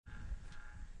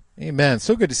Amen.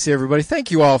 So good to see everybody.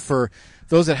 Thank you all for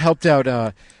those that helped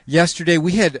out yesterday.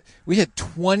 We had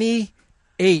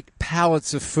 28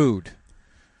 pallets of food.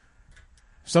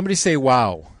 Somebody say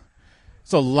wow.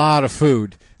 It's a lot of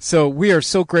food. So we are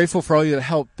so grateful for all you that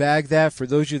helped bag that, for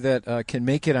those of you that can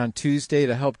make it on Tuesday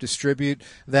to help distribute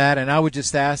that. And I would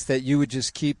just ask that you would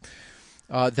just keep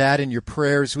that in your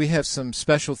prayers. We have some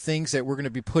special things that we're going to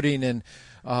be putting in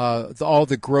all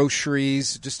the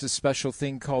groceries, just a special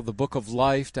thing called the Book of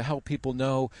Life to help people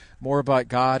know more about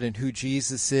God and who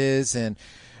Jesus is, and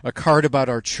a card about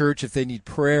our church if they need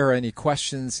prayer or any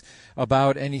questions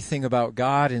about anything about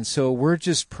God. And so we're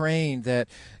just praying that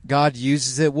God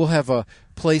uses it. We'll have a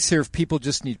place here if people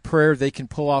just need prayer, they can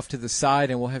pull off to the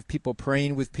side, and we'll have people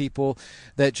praying with people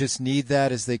that just need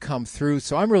that as they come through.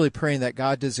 So I'm really praying that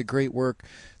God does a great work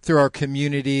through our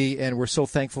community, and we're so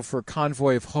thankful for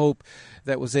Convoy of Hope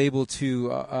that was able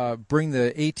to bring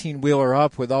the 18-wheeler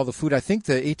up with all the food. I think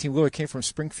the 18-wheeler came from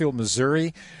Springfield,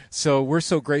 Missouri. So we're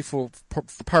so grateful for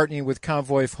partnering with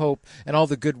Convoy of Hope and all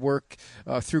the good work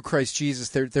through Christ Jesus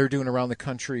they're doing around the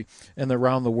country and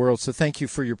around the world. So thank you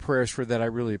for your prayers for that. I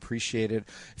really appreciate it.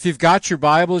 If you've got your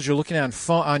Bibles, you're looking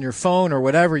on your phone or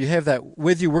whatever, you have that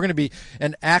with you. We're going to be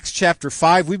in Acts chapter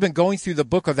 5. We've been going through the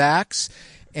book of Acts.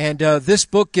 And this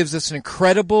book gives us an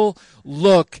incredible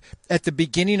look at the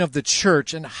beginning of the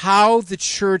church and how the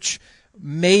church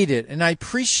made it. And I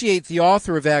appreciate the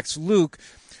author of Acts, Luke,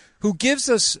 who gives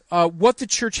us what the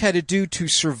church had to do to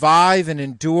survive and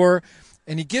endure.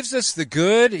 And he gives us the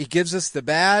good, he gives us the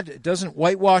bad. It doesn't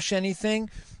whitewash anything.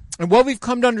 And what we've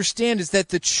come to understand is that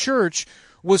the church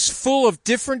was full of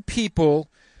different people,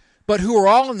 but who were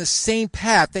all on the same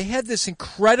path. They had this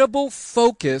incredible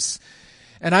focus.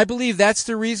 And I believe that's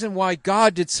the reason why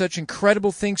God did such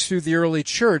incredible things through the early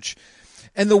church.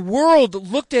 And the world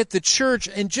looked at the church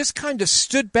and just kind of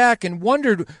stood back and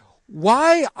wondered,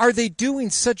 why are they doing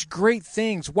such great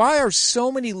things? Why are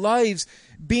so many lives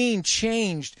being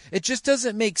changed? It just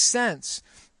doesn't make sense.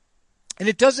 And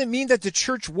it doesn't mean that the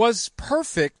church was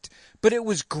perfect, but it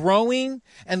was growing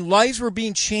and lives were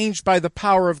being changed by the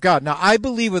power of God. Now, I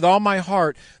believe with all my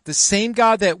heart, the same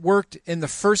God that worked in the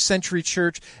first century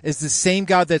church is the same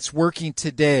God that's working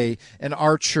today in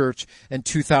our church in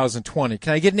 2020.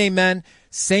 Can I get an amen?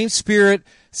 Same Spirit,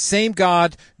 same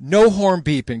God, no horn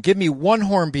beeping. Give me one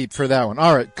horn beep for that one.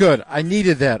 All right, good. I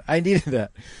needed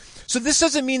that. So this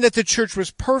doesn't mean that the church was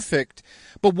perfect,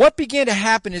 but what began to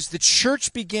happen is the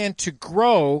church began to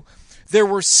grow. There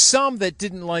were some that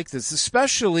didn't like this,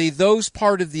 especially those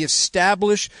part of the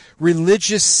established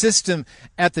religious system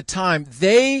at the time.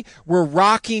 They were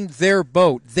rocking their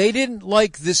boat. They didn't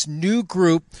like this new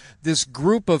group, this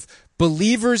group of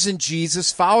believers in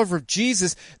Jesus, followers of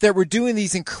Jesus, that were doing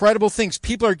these incredible things.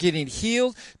 People are getting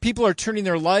healed. People are turning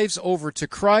their lives over to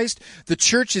Christ. The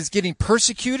church is getting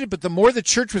persecuted, but the more the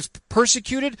church was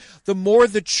persecuted, the more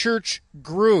the church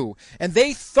grew. And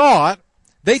they thought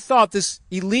this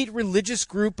elite religious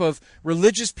group of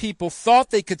religious people thought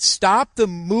they could stop the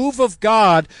move of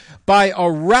God by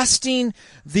arresting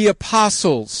the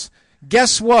apostles.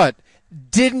 Guess what?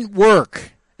 Didn't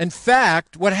work. In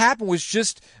fact, what happened was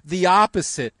just the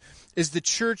opposite. Is the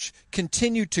church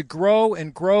continued to grow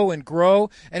and grow and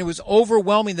grow, and it was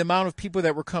overwhelming the amount of people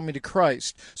that were coming to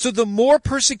Christ. So the more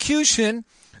persecution,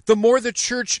 the more the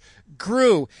church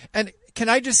grew. And can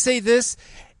I just say this?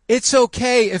 It's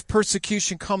okay if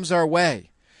persecution comes our way.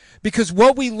 Because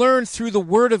what we learned through the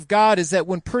Word of God is that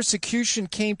when persecution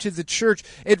came to the church,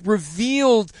 it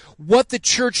revealed what the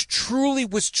church truly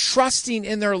was trusting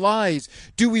in their lives.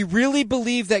 Do we really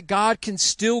believe that God can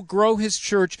still grow His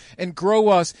church and grow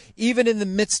us even in the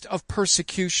midst of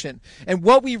persecution? And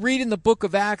what we read in the book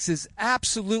of Acts is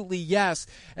absolutely yes.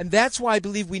 And that's why I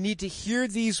believe we need to hear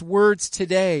these words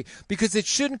today, because it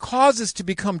shouldn't cause us to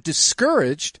become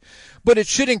discouraged, but it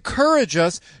should encourage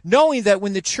us, knowing that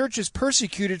when the church is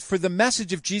persecuted for the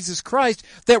message of Jesus Christ,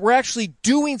 that we're actually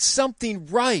doing something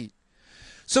right.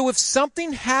 So if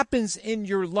something happens in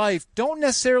your life, don't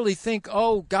necessarily think,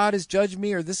 oh, God has judged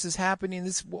me, or this is happening,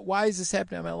 why is this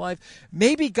happening in my life?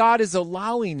 Maybe God is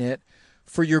allowing it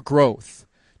for your growth,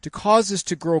 to cause us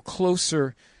to grow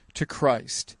closer to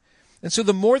Christ. And so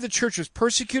the more the church was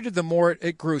persecuted, the more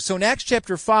it grew. So in Acts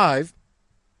chapter 5,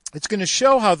 it's going to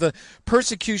show how the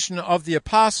persecution of the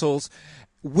apostles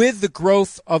with the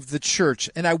growth of the church.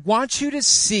 And I want you to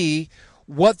see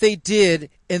what they did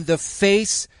in the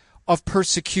face of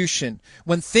persecution.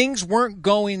 When things weren't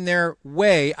going their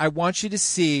way, I want you to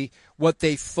see what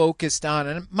they focused on.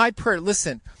 And my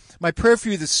prayer for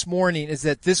you this morning is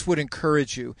that this would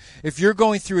encourage you. If you're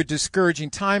going through a discouraging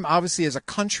time, obviously as a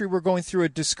country we're going through a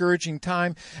discouraging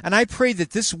time, and I pray that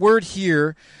this word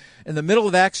here in the middle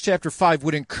of Acts chapter 5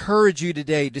 would encourage you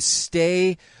today to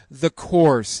stay the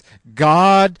course.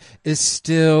 God is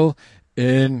still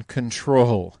in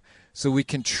control. So we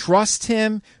can trust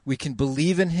him, we can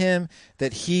believe in him,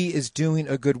 that he is doing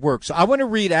a good work. So I want to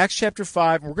read Acts chapter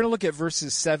 5, and we're going to look at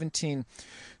verses 17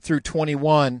 through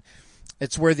 21.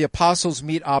 It's where the apostles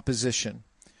meet opposition.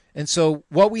 And so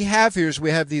what we have here is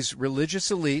we have these religious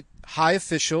elite, high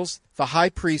officials, the high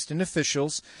priest and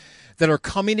officials, that are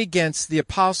coming against the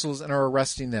apostles and are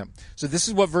arresting them. So this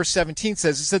is what verse 17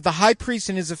 says. It said, the high priest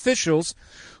and his officials,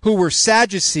 who were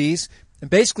Sadducees, and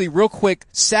basically, real quick,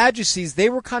 Sadducees, they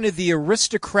were kind of the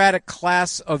aristocratic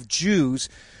class of Jews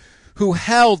who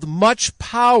held much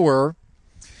power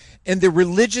in the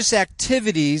religious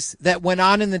activities that went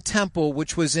on in the temple,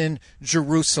 which was in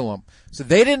Jerusalem. So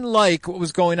they didn't like what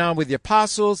was going on with the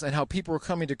apostles and how people were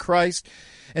coming to Christ.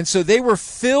 And so they were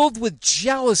filled with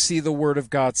jealousy, the Word of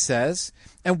God says.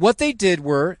 And what they did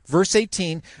were, verse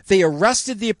 18, they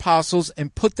arrested the apostles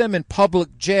and put them in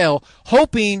public jail,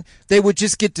 hoping they would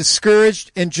just get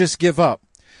discouraged and just give up.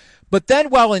 But then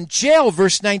while in jail,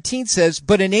 verse 19 says,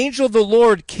 but an angel of the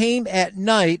Lord came at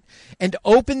night and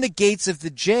opened the gates of the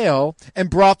jail and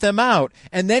brought them out.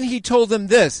 And then he told them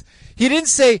this. He didn't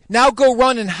say, now go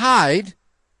run and hide.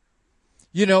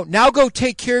 Now go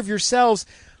take care of yourselves.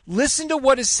 Listen to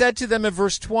what is said to them in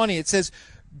verse 20. It says,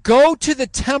 go to the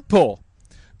temple.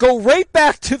 Go right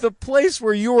back to the place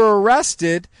where you were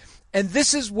arrested. And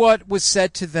this is what was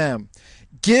said to them.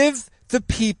 Give the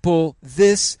people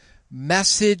this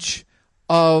message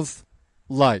of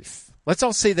life. Let's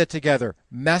all say that together.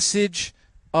 Message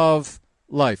of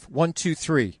life. 1, 2,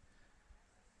 3.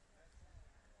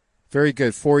 Very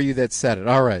good. For you that said it.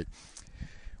 All right.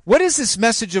 What is this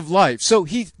message of life? So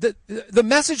the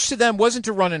message to them wasn't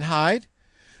to run and hide.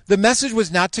 The message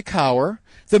was not to cower.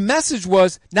 The message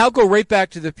was, now go right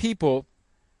back to the people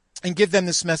and give them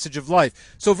this message of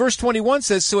life. So verse 21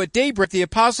 says, so at daybreak the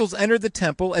apostles entered the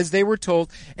temple as they were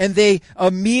told, and they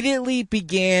immediately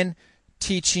began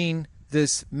teaching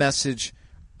this message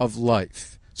of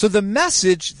life. So the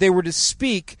message they were to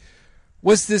speak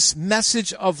was this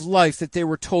message of life that they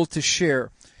were told to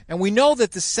share. And we know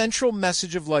that the central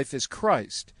message of life is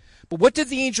Christ. But what did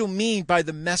the angel mean by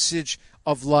the message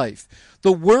of life?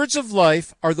 The words of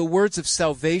life are the words of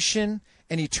salvation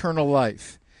and eternal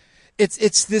life.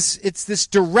 It's this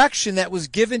direction that was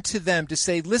given to them to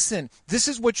say, listen, this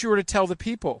is what you are to tell the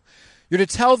people. You're to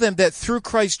tell them that through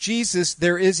Christ Jesus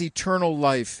there is eternal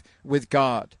life with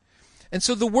God. And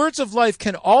so the words of life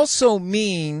can also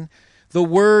mean the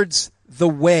words, the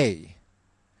way.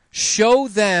 Show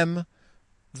them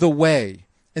the way.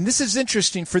 And this is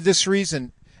interesting for this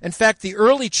reason. In fact, the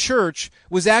early church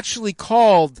was actually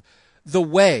called the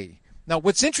Way. Now,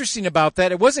 what's interesting about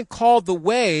that, it wasn't called the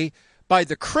Way by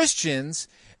the Christians.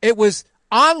 It was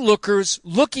onlookers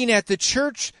looking at the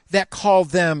church that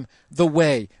called them the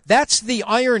Way. That's the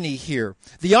irony here.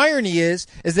 The irony is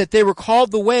that they were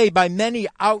called the Way by many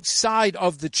outside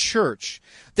of the church.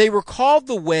 They were called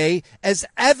the Way as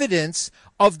evidence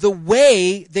of the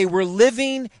way they were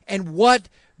living and what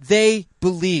they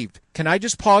believed. Can I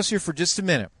just pause here for just a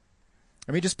minute?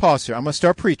 Let me just pause here. I'm going to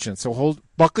start preaching. So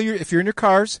if you're in your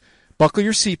cars, buckle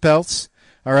your seatbelts.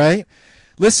 All right?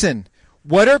 Listen,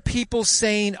 what are people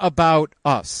saying about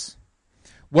us?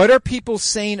 What are people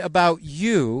saying about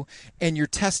you and your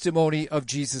testimony of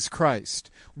Jesus Christ?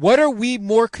 What are we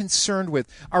more concerned with?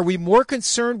 Are we more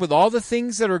concerned with all the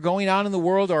things that are going on in the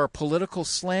world, or our political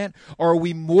slant? Or are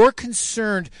we more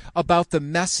concerned about the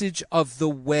message of the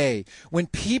way? When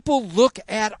people look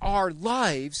at our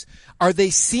lives, are they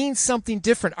seeing something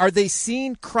different? Are they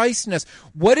seeing Christ in us?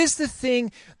 What is the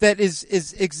thing that is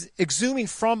exhuming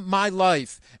from my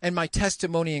life and my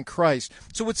testimony in Christ?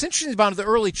 So what's interesting about the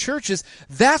early churches,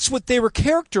 that's what they were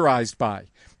characterized by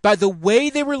the way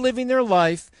they were living their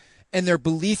life and their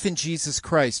belief in Jesus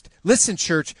Christ. Listen,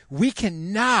 church, we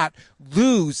cannot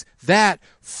lose that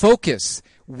focus.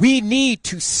 We need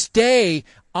to stay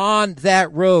on that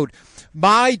road.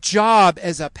 My job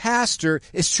as a pastor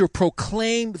is to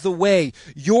proclaim the way.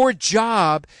 Your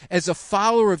job as a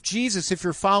follower of Jesus, if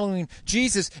you're following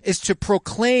Jesus, is to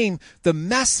proclaim the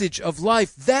message of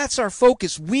life. That's our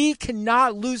focus. We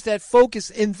cannot lose that focus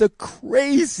in the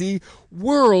crazy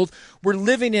world we're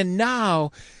living in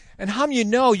now. And how many of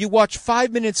you know you watch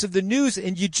 5 minutes of the news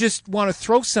and you just want to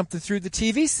throw something through the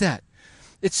TV set?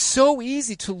 It's so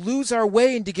easy to lose our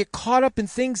way and to get caught up in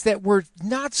things that we're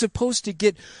not supposed to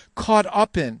get caught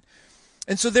up in.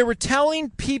 And so they were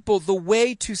telling people the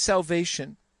way to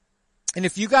salvation. And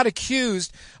if you got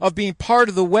accused of being part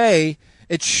of the way,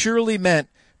 it surely meant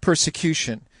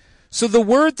persecution. So the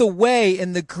word the way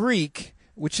in the Greek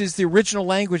which is the original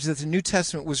language that the New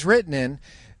Testament was written in,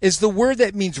 is the word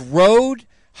that means road,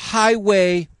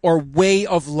 highway, or way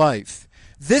of life.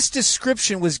 This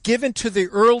description was given to the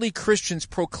early Christians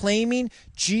proclaiming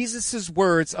Jesus'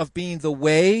 words of being the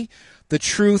way, the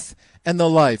truth, and the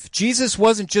life. Jesus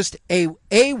wasn't just a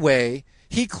way,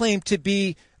 he claimed to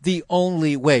be the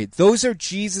only way. Those are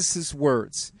Jesus'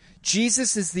 words.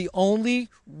 Jesus is the only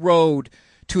road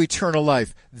to eternal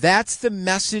life. That's the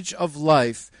message of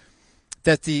life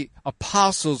that the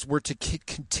apostles were to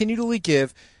continually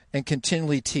give and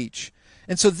continually teach.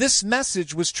 And so this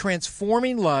message was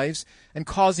transforming lives and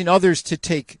causing others to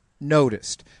take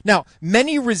notice. Now,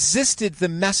 many resisted the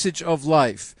message of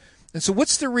life. And so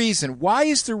what's the reason? Why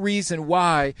is the reason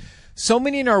why so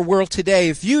many in our world today,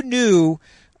 if you knew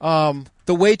the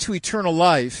way to eternal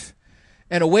life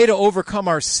and a way to overcome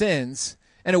our sins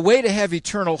and a way to have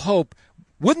eternal hope,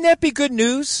 wouldn't that be good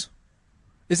news?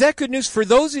 Is that good news for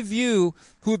those of you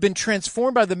who have been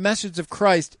transformed by the message of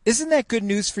Christ? Isn't that good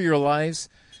news for your lives?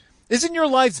 Isn't your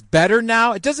lives better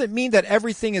now? It doesn't mean that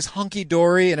everything is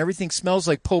hunky-dory and everything smells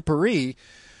like potpourri,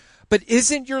 but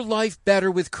isn't your life better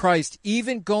with Christ?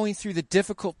 Even going through the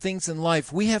difficult things in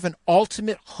life, we have an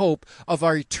ultimate hope of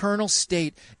our eternal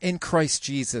state in Christ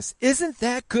Jesus. Isn't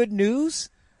that good news?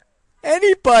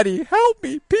 Anybody, help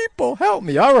me. People, help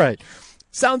me. All right.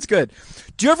 Sounds good.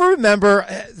 Do you ever remember,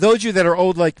 those of you that are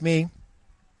old like me,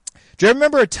 do you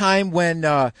remember a time when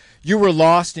you were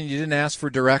lost and you didn't ask for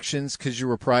directions because you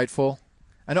were prideful?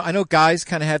 I know guys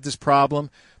kind of have this problem,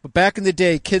 but back in the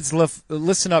day, kids,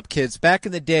 listen up, kids. Back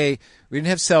in the day, we didn't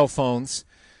have cell phones.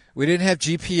 We didn't have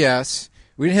GPS.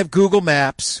 We didn't have Google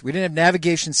Maps. We didn't have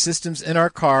navigation systems in our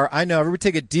car. I know, everybody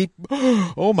take a deep,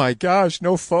 oh my gosh,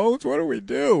 no phones? What do we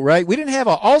do, right? We didn't have,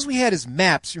 all we had is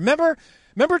maps. Remember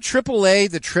AAA,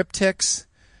 the triptychs?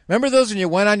 Remember those when you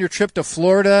went on your trip to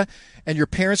Florida and your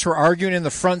parents were arguing in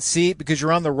the front seat because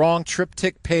you're on the wrong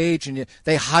triptych page and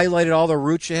they highlighted all the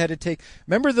routes you had to take?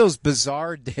 Remember those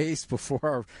bizarre days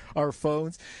before our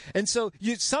phones? And so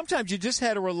sometimes you just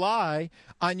had to rely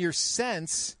on your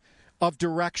sense of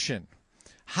direction.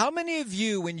 How many of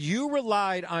you, when you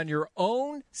relied on your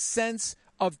own sense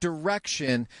of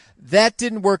direction, that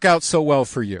didn't work out so well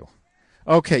for you?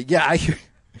 Okay, yeah,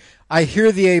 I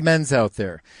hear the amens out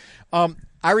there.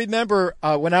 I remember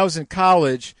when I was in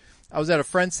college, I was at a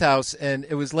friend's house, and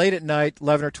it was late at night,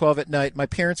 11 or 12 at night. My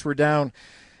parents were down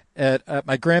at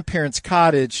my grandparents'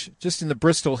 cottage just in the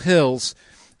Bristol Hills,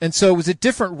 and so it was a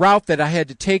different route that I had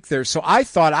to take there. So I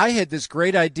thought I had this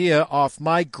great idea off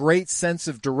my great sense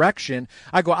of direction.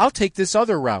 I go, I'll take this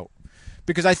other route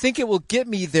because I think it will get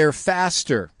me there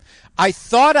faster. I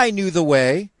thought I knew the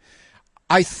way.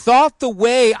 I thought the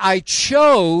way I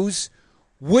chose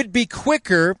would be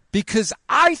quicker because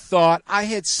I thought I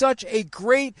had such a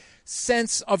great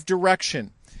sense of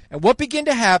direction. And what began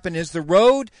to happen is the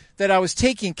road that I was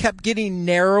taking kept getting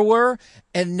narrower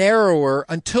and narrower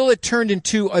until it turned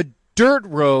into a dirt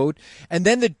road. And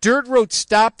then the dirt road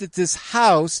stopped at this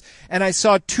house, and I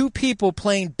saw two people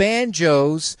playing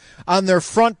banjos on their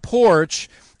front porch.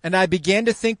 And I began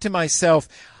to think to myself,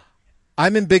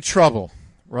 I'm in big trouble,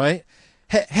 right?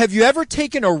 Have you ever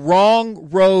taken a wrong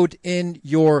road in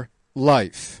your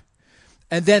life?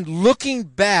 And then looking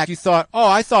back, you thought, oh,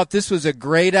 I thought this was a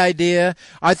great idea.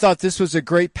 I thought this was a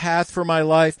great path for my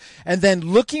life. And then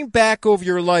looking back over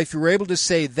your life, you were able to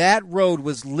say that road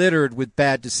was littered with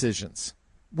bad decisions.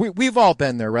 We've all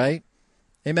been there, right?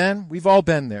 Amen? We've all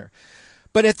been there.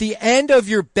 But at the end of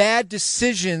your bad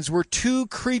decisions were two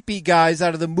creepy guys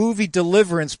out of the movie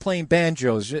Deliverance playing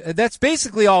banjos. That's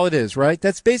basically all it is, right?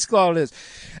 That's basically all it is.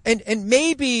 And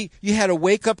maybe you had a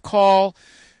wake-up call.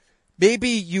 Maybe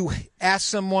you asked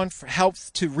someone for help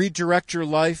to redirect your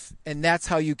life, and that's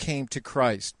how you came to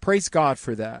Christ. Praise God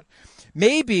for that.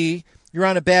 Maybe you're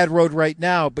on a bad road right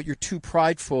now, but you're too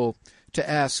prideful to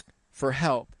ask for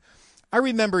help. I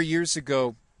remember years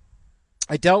ago,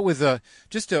 I dealt with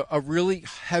just a really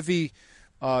heavy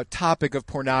topic of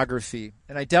pornography,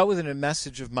 and I dealt with it in a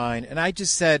message of mine, and I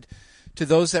just said to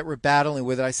those that were battling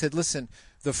with it, I said, listen,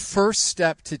 the first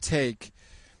step to take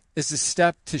is the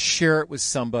step to share it with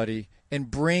somebody and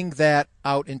bring that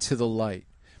out into the light.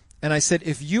 And I said,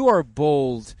 if you are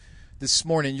bold this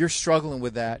morning, you're struggling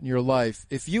with that in your life,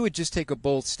 if you would just take a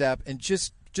bold step and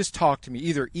just talk to me,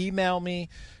 either email me,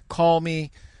 call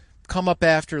me, come up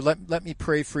after, let me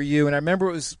pray for you. And I remember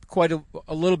it was quite a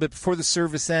little bit before the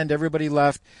service ended, everybody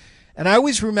left. And I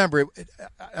always remember it.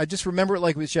 I just remember it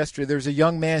like it was yesterday. There was a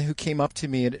young man who came up to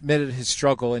me and admitted his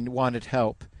struggle and wanted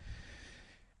help.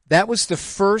 That was the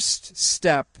first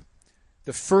step,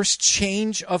 the first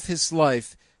change of his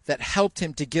life that helped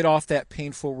him to get off that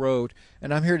painful road.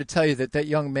 And I'm here to tell you that that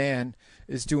young man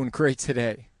is doing great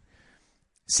today.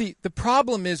 See, the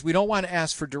problem is we don't want to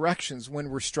ask for directions when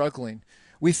we're struggling.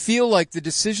 We feel like the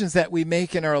decisions that we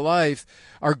make in our life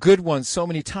are good ones so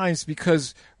many times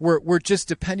because we're just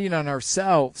depending on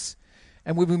ourselves.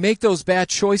 And when we make those bad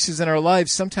choices in our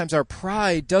lives, sometimes our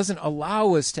pride doesn't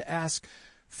allow us to ask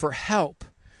for help.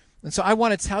 And so I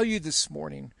want to tell you this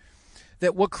morning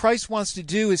that what Christ wants to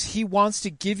do is he wants to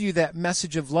give you that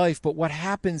message of life. But what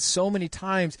happens so many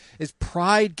times is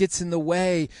pride gets in the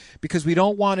way because we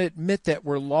don't want to admit that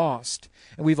we're lost.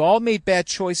 And we've all made bad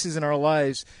choices in our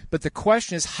lives. But the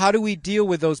question is, how do we deal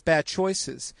with those bad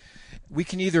choices? We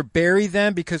can either bury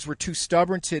them because we're too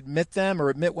stubborn to admit them or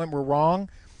admit when we're wrong.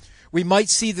 We might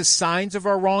see the signs of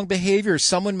our wrong behavior.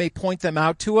 Someone may point them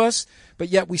out to us, but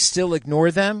yet we still ignore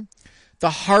them. The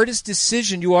hardest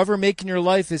decision you ever make in your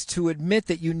life is to admit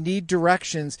that you need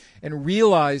directions and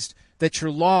realize that you're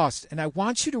lost. And I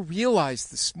want you to realize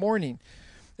this morning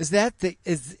that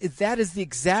is the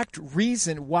exact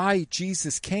reason why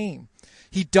Jesus came.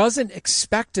 He doesn't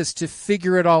expect us to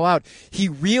figure it all out. He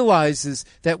realizes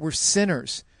that we're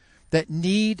sinners that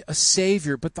need a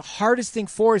Savior. But the hardest thing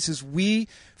for us is we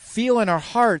feel in our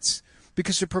hearts,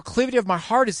 because the proclivity of my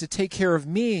heart is to take care of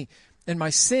me and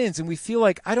my sins, and we feel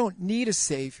like I don't need a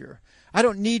Savior. I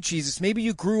don't need Jesus. Maybe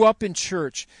you grew up in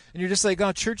church and you're just like,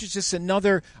 oh, church is just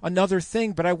another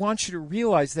thing. But I want you to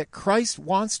realize that Christ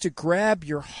wants to grab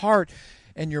your heart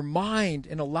and your mind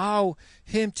and allow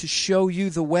him to show you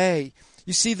the way.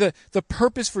 You see, the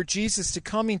purpose for Jesus to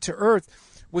coming to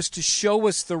earth was to show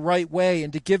us the right way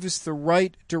and to give us the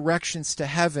right directions to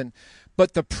heaven.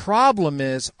 But the problem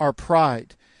is our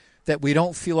pride, that we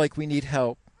don't feel like we need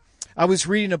help. I was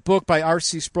reading a book by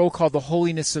R.C. Sproul called The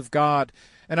Holiness of God.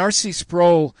 And R.C.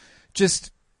 Sproul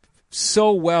just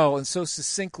so well and so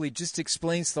succinctly just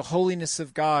explains the holiness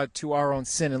of God to our own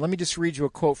sin. And let me just read you a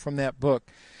quote from that book.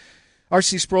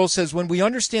 R.C. Sproul says, when we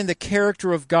understand the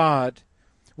character of God,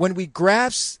 when we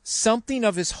grasp something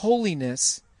of his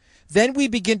holiness, then we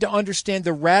begin to understand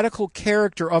the radical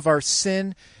character of our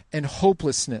sin and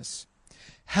hopelessness.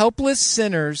 Helpless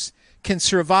sinners can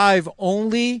survive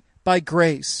only by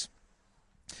grace.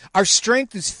 Our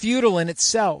strength is futile in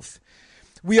itself.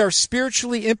 We are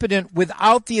spiritually impotent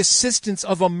without the assistance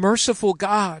of a merciful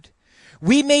God.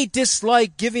 We may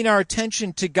dislike giving our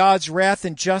attention to God's wrath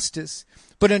and justice,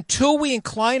 but until we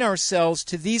incline ourselves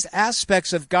to these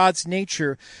aspects of God's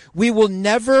nature, we will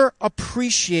never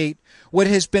appreciate what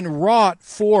has been wrought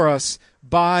for us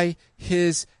by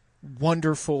his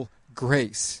wonderful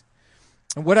grace.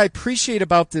 And what I appreciate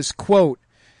about this quote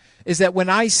is that when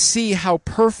I see how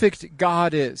perfect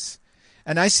God is,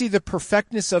 and I see the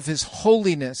perfectness of his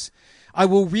holiness, I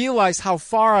will realize how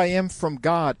far I am from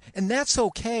God. And that's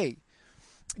okay.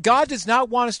 God does not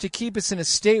want us to keep us in a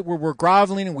state where we're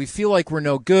groveling and we feel like we're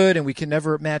no good and we can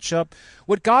never match up.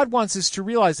 What God wants is to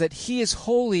realize that he is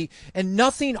holy and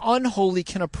nothing unholy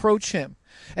can approach him.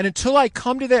 And until I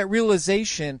come to that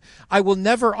realization, I will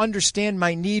never understand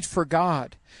my need for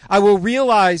God. I will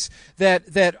realize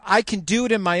that I can do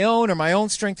it in my own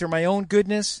strength or my own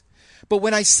goodness. But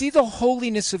when I see the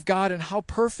holiness of God and how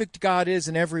perfect God is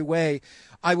in every way,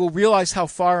 I will realize how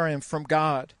far I am from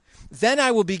God. Then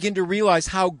I will begin to realize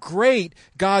how great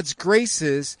God's grace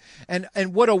is and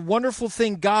what a wonderful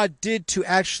thing God did to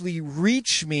actually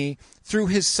reach me through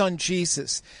his son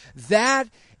Jesus. That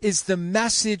is the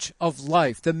message of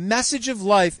life. The message of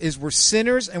life is we're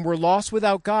sinners and we're lost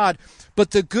without God.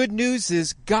 But the good news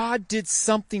is God did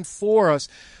something for us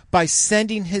by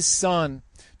sending his son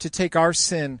to take our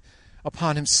sin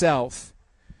upon himself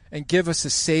and give us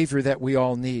a Savior that we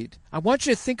all need. I want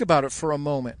you to think about it for a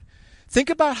moment.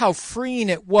 Think about how freeing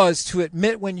it was to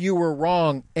admit when you were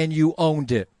wrong and you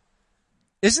owned it.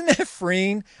 Isn't that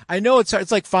freeing? I know it's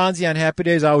like Fonzie on Happy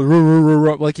Days. I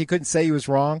was like he couldn't say he was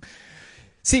wrong.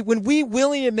 See, when we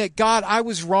willingly admit, God, I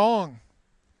was wrong.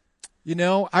 You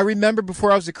know, I remember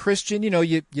before I was a Christian,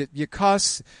 you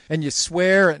cuss and you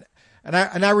swear. And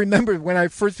I remember when I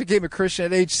first became a Christian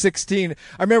at age 16,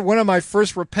 I remember one of my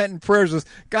first repentant prayers was,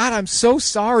 God, I'm so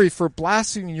sorry for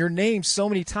blaspheming your name so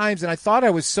many times. And I thought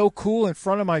I was so cool in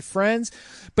front of my friends.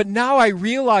 But now I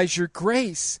realize your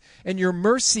grace and your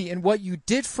mercy and what you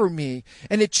did for me.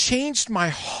 And it changed my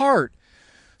heart.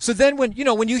 So then when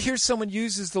you hear someone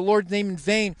uses the Lord's name in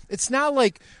vain, it's not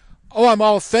like, oh, I'm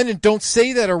all offended. Don't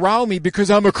say that around me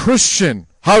because I'm a Christian.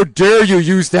 How dare you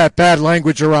use that bad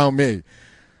language around me?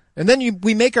 And then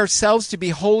we make ourselves to be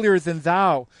holier than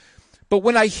thou. But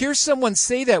when I hear someone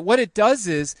say that, what it does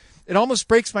is it almost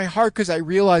breaks my heart because I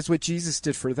realize what Jesus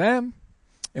did for them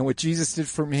and what Jesus did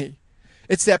for me.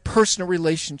 It's that personal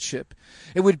relationship.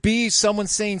 It would be someone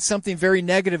saying something very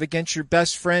negative against your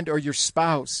best friend or your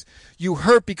spouse. You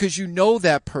hurt because you know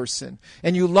that person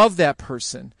and you love that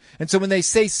person. And so when they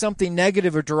say something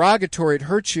negative or derogatory, it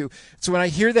hurts you. So when I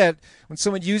hear that, when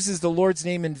someone uses the Lord's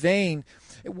name in vain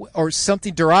or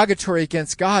something derogatory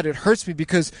against God, it hurts me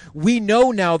because we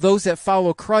know now, those that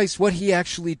follow Christ, what he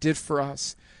actually did for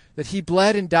us. That he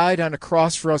bled and died on a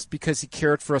cross for us because he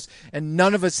cared for us. And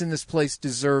none of us in this place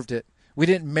deserved it. We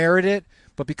didn't merit it,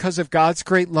 but because of God's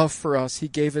great love for us, he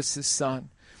gave us his son.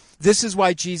 This is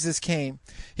why Jesus came.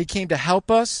 He came to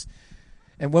help us.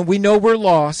 And when we know we're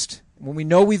lost, when we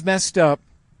know we've messed up,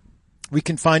 we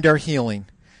can find our healing.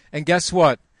 And guess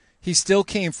what? He still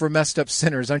came for messed up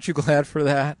sinners. Aren't you glad for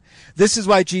that? This is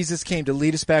why Jesus came, to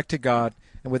lead us back to God.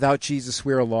 And without Jesus,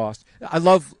 we are lost. I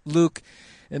love Luke.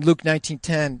 In Luke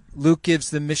 19:10, Luke gives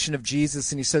the mission of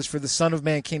Jesus, and he says, "For the Son of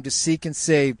Man came to seek and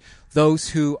save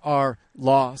those who are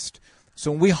lost."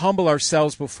 So when we humble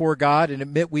ourselves before God and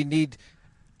admit we need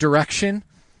direction,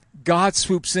 God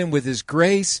swoops in with his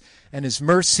grace and his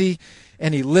mercy,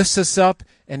 and he lifts us up,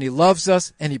 and he loves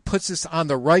us, and he puts us on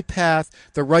the right path,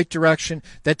 the right direction.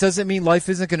 That doesn't mean life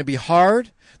isn't going to be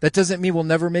hard. That doesn't mean we'll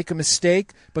never make a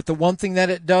mistake. But the one thing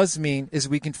that it does mean is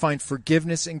we can find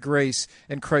forgiveness and grace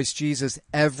in Christ Jesus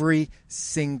every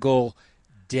single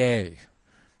day.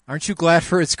 Aren't you glad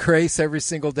for his grace every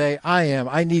single day? I am.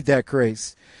 I need that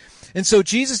grace. And so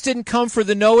Jesus didn't come for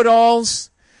the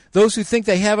know-it-alls, those who think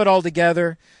they have it all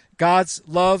together. God's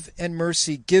love and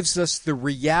mercy gives us the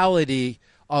reality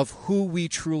of who we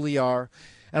truly are.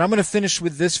 And I'm going to finish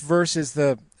with this verse as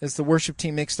the worship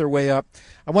team makes their way up.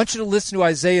 I want you to listen to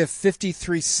Isaiah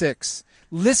 53:6.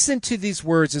 Listen to these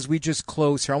words as we just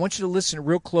close here. I want you to listen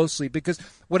real closely, because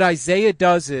what Isaiah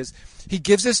does is he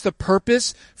gives us the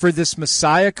purpose for this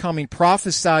Messiah coming,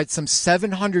 prophesied some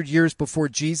 700 years before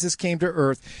Jesus came to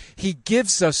earth. He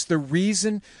gives us the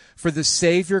reason for the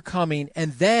Savior coming.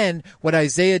 And then what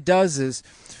Isaiah does is,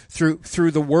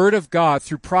 through the Word of God,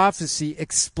 through prophecy,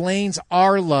 explains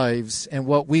our lives and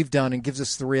what we've done and gives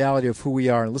us the reality of who we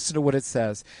are. And listen to what it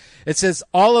says. It says,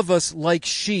 "All of us, like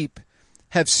sheep,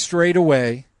 have strayed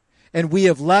away, and we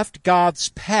have left God's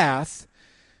path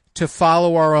to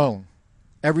follow our own."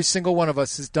 Every single one of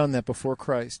us has done that before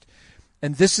Christ.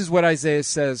 And this is what Isaiah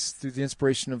says through the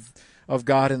inspiration of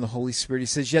God and the Holy Spirit. He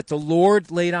says, "Yet the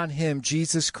Lord laid on him,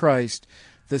 Jesus Christ,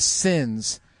 the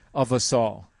sins of us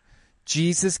all."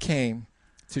 Jesus came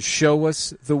to show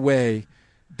us the way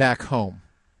back home.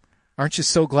 Aren't you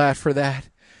so glad for that?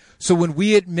 So when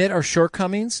we admit our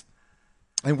shortcomings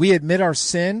and we admit our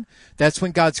sin, that's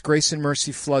when God's grace and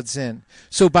mercy floods in.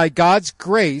 So by God's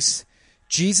grace,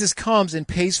 Jesus comes and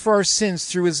pays for our sins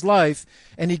through his life,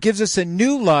 and he gives us a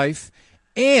new life,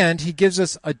 and he gives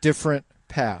us a different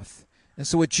path. And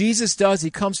so what Jesus does,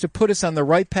 he comes to put us on the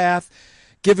right path,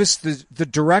 give us the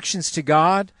directions to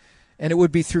God, and it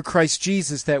would be through Christ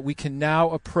Jesus that we can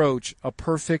now approach a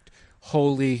perfect,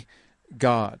 holy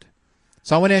God.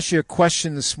 So I want to ask you a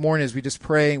question this morning as we just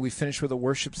pray and we finish with a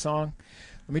worship song.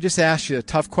 Let me just ask you a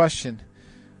tough question.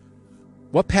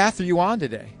 What path are you on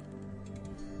today?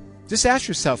 Just ask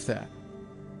yourself that.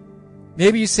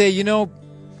 Maybe you say,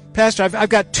 Pastor, I've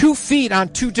got 2 feet on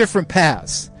 2 different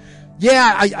paths.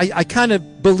 Yeah, I kind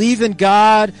of believe in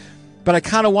God, but I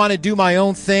kind of want to do my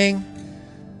own thing.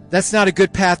 That's not a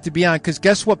good path to be on, because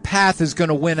guess what path is going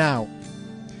to win out?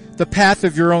 The path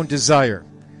of your own desire.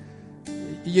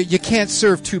 You can't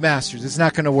serve 2 masters. It's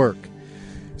not going to work.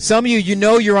 Some of you,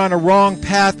 you're on a wrong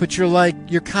path, but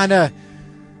you're kind of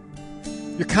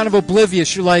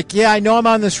oblivious. You're like, yeah, I know I'm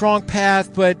on this wrong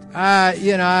path, but I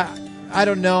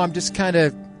don't know. I'm just kind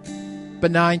of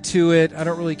benign to it. I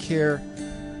don't really care.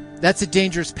 That's a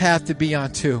dangerous path to be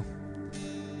on too.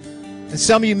 And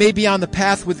some of you may be on the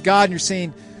path with God, and you're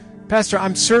saying, Pastor,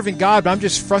 I'm serving God, but I'm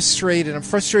just frustrated. I'm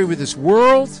frustrated with this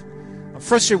world. I'm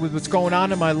frustrated with what's going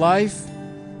on in my life.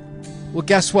 Well,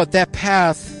 guess what? That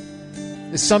path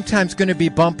is sometimes going to be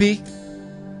bumpy.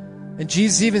 And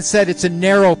Jesus even said it's a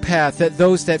narrow path that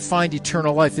those that find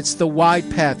eternal life. It's the wide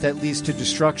path that leads to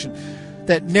destruction.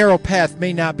 That narrow path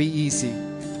may not be easy.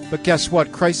 But guess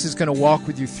what? Christ is going to walk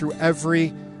with you through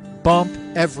every bump,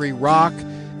 every rock,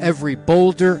 every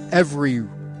boulder, every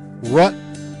rut.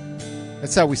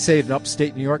 That's how we say it in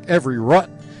upstate New York. Every rut,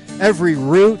 every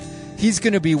root. He's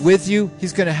going to be with you.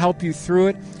 He's going to help you through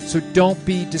it. So don't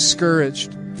be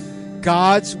discouraged.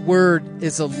 God's word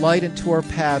is a light unto our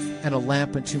path and a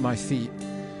lamp unto my feet.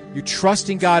 You trust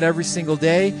in God every single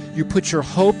day. You put your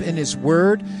hope in his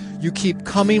word. You keep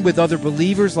coming with other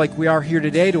believers like we are here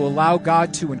today to allow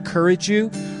God to encourage you.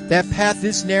 That path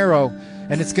is narrow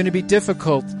and it's going to be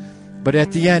difficult. But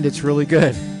at the end, it's really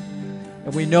good.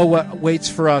 And we know what waits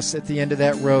for us at the end of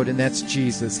that road, and that's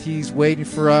Jesus. He's waiting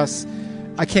for us.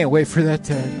 I can't wait for that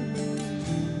day.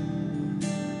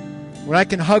 When I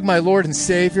can hug my Lord and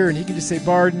Savior, and He can just say,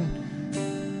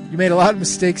 Barden, you made a lot of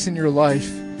mistakes in your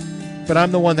life, but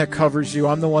I'm the one that covers you.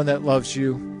 I'm the one that loves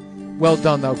you. Well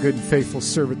done, thou good and faithful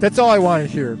servant. That's all I want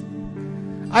to hear.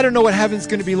 I don't know what heaven's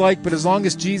going to be like, but as long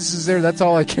as Jesus is there, that's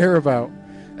all I care about.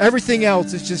 Everything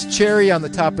else is just cherry on the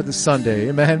top of the sundae.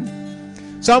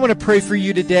 Amen? So I'm going to pray for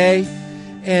you today.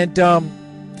 And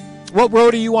what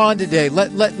road are you on today?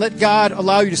 Let God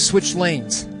allow you to switch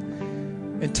lanes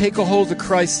and take a hold of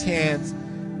Christ's hand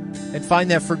and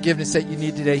find that forgiveness that you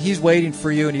need today. He's waiting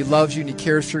for you, and He loves you, and He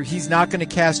cares for you. He's not going to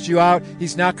cast you out.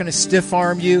 He's not going to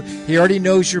stiff-arm you. He already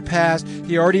knows your past.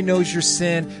 He already knows your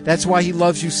sin. That's why He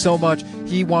loves you so much.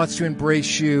 He wants to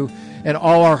embrace you and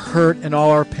all our hurt and all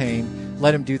our pain.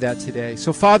 Let Him do that today.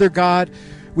 So, Father God,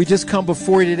 we just come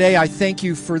before you today. I thank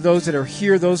you for those that are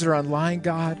here, those that are online,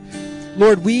 God.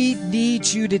 Lord, we need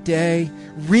you today.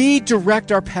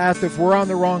 Redirect our path if we're on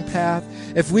the wrong path.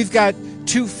 If we've got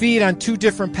 2 feet on 2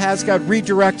 different paths, God,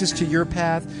 redirect us to your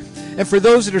path. And for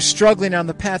those that are struggling on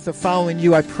the path of following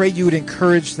you, I pray you would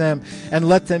encourage them and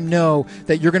let them know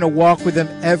that you're going to walk with them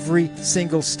every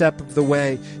single step of the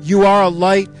way. You are a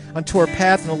light unto our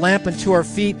path and a lamp unto our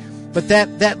feet, but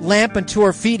that lamp unto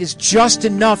our feet is just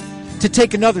enough to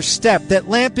take another step. That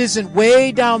lamp isn't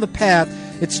way down the path.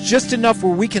 It's just enough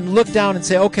where we can look down and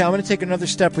say, okay, I'm going to take another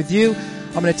step with you.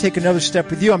 I'm going to take another step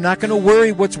with you. I'm not going to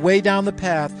worry what's way down the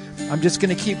path. I'm just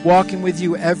going to keep walking with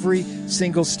you every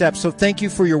single step. So thank you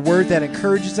for your word that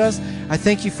encourages us. I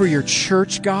thank you for your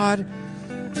church, God,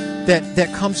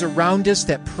 that comes around us,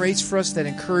 that prays for us, that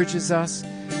encourages us.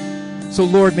 So,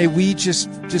 Lord, may we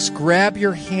just grab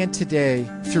your hand today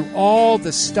through all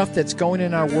the stuff that's going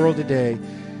in our world today,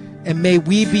 and may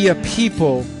we be a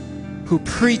people who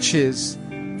preaches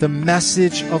the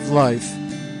message of life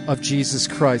of Jesus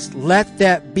Christ. Let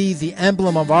that be the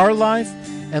emblem of our life,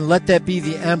 and let that be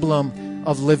the emblem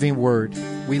of Living Word.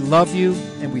 We love you,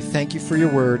 and we thank you for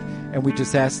your word, and we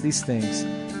just ask these things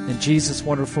in Jesus'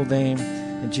 wonderful name,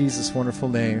 in Jesus' wonderful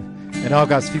name. And all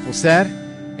God's people said,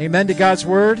 amen to God's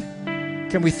word.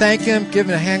 Can we thank Him? Give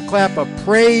Him a hand clap of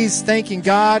praise, thanking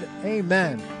God.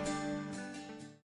 Amen.